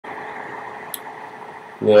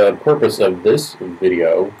The purpose of this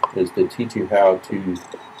video is to teach you how to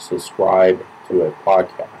subscribe to a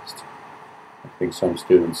podcast. I think some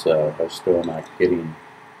students are still not getting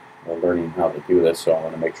or learning how to do this, so I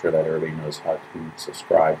want to make sure that everybody knows how to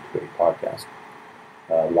subscribe to a podcast.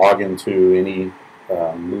 Log into any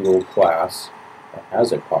Moodle class that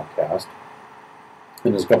has a podcast,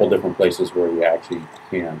 and there's a couple different places where you actually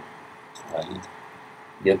can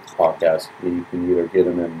get the podcast. You can either get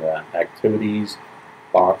them in the activities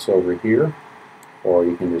box over here, or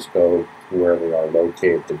you can just go to where they are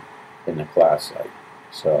located in the class site.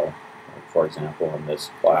 So, for example, in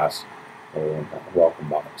this class, or in the welcome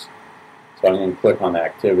box. So I'm going to click on the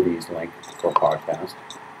activities link for podcast.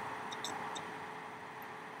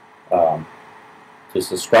 To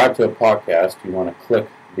subscribe to a podcast, you want to click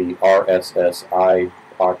the RSSI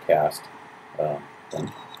podcast link.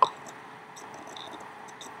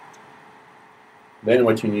 Then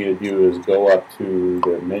what you need to do is go up to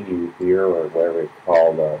the menu here, or whatever it's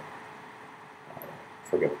called, I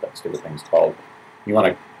forget what that stupid thing's called. You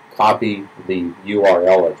want to copy the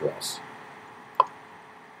URL address.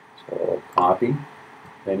 So copy.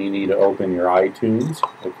 Then you need to open your iTunes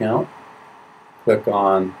account. Click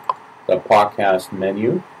on the podcast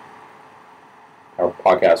menu, or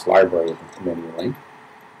podcast library menu link.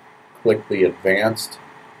 Click the advanced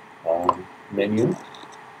menu.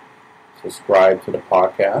 Subscribe to the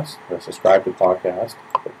podcast, or subscribe to podcast,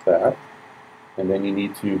 click that, and then you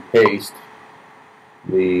need to paste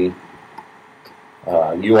the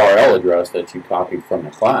URL address that you copied from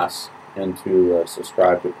the class into the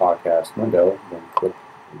subscribe to podcast window, then click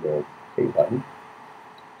the OK button.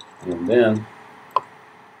 And then,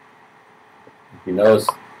 if you notice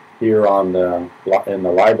here on in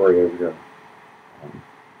the library of your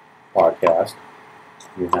podcast,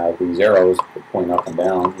 you have these arrows that point up and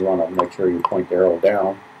down. You want to make sure you point the arrow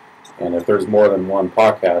down. And if there's more than one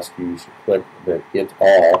podcast, you should click the Get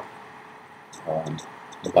All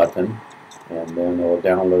button, and then it will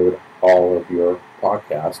download all of your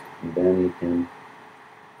podcasts. And then you can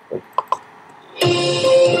click the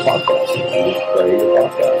podcast and play your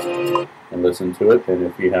podcast and listen to it. And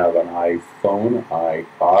if you have an iPhone,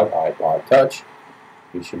 iPod Touch,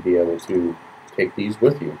 you should be able to take these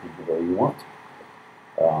with you where you want.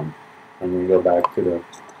 I'm going to go back to the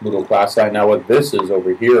Moodle class site. Now what this is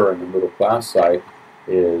over here in the Moodle class site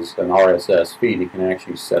is an RSS feed. You can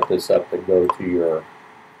actually set this up to go to your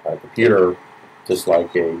computer just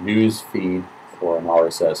like a news feed or an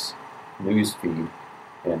RSS news feed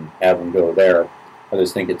and have them go there. I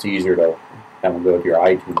just think it's easier to have them go to your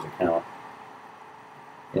iTunes account.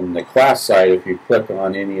 In the class site, if you click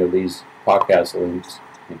on any of these podcast links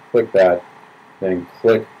and click that, then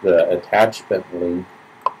click the attachment link.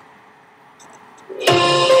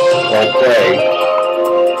 Okay.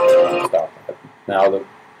 Stop that. Now the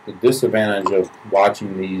disadvantage of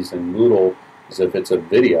watching these in Moodle is if it's a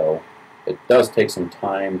video, it does take some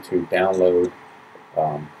time to download,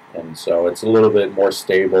 and so it's a little bit more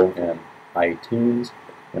stable in iTunes,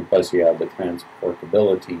 and plus you have the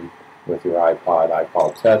transportability with your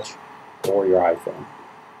iPod Touch, or your iPhone.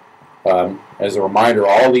 As a reminder,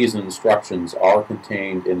 all these instructions are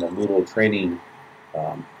contained in the Moodle training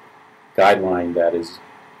guideline that is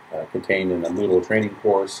contained in the Moodle training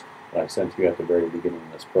course that I sent you at the very beginning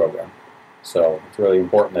of this program. So it's really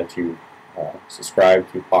important that you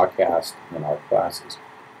subscribe to podcasts in our classes.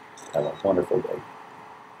 Have a wonderful day.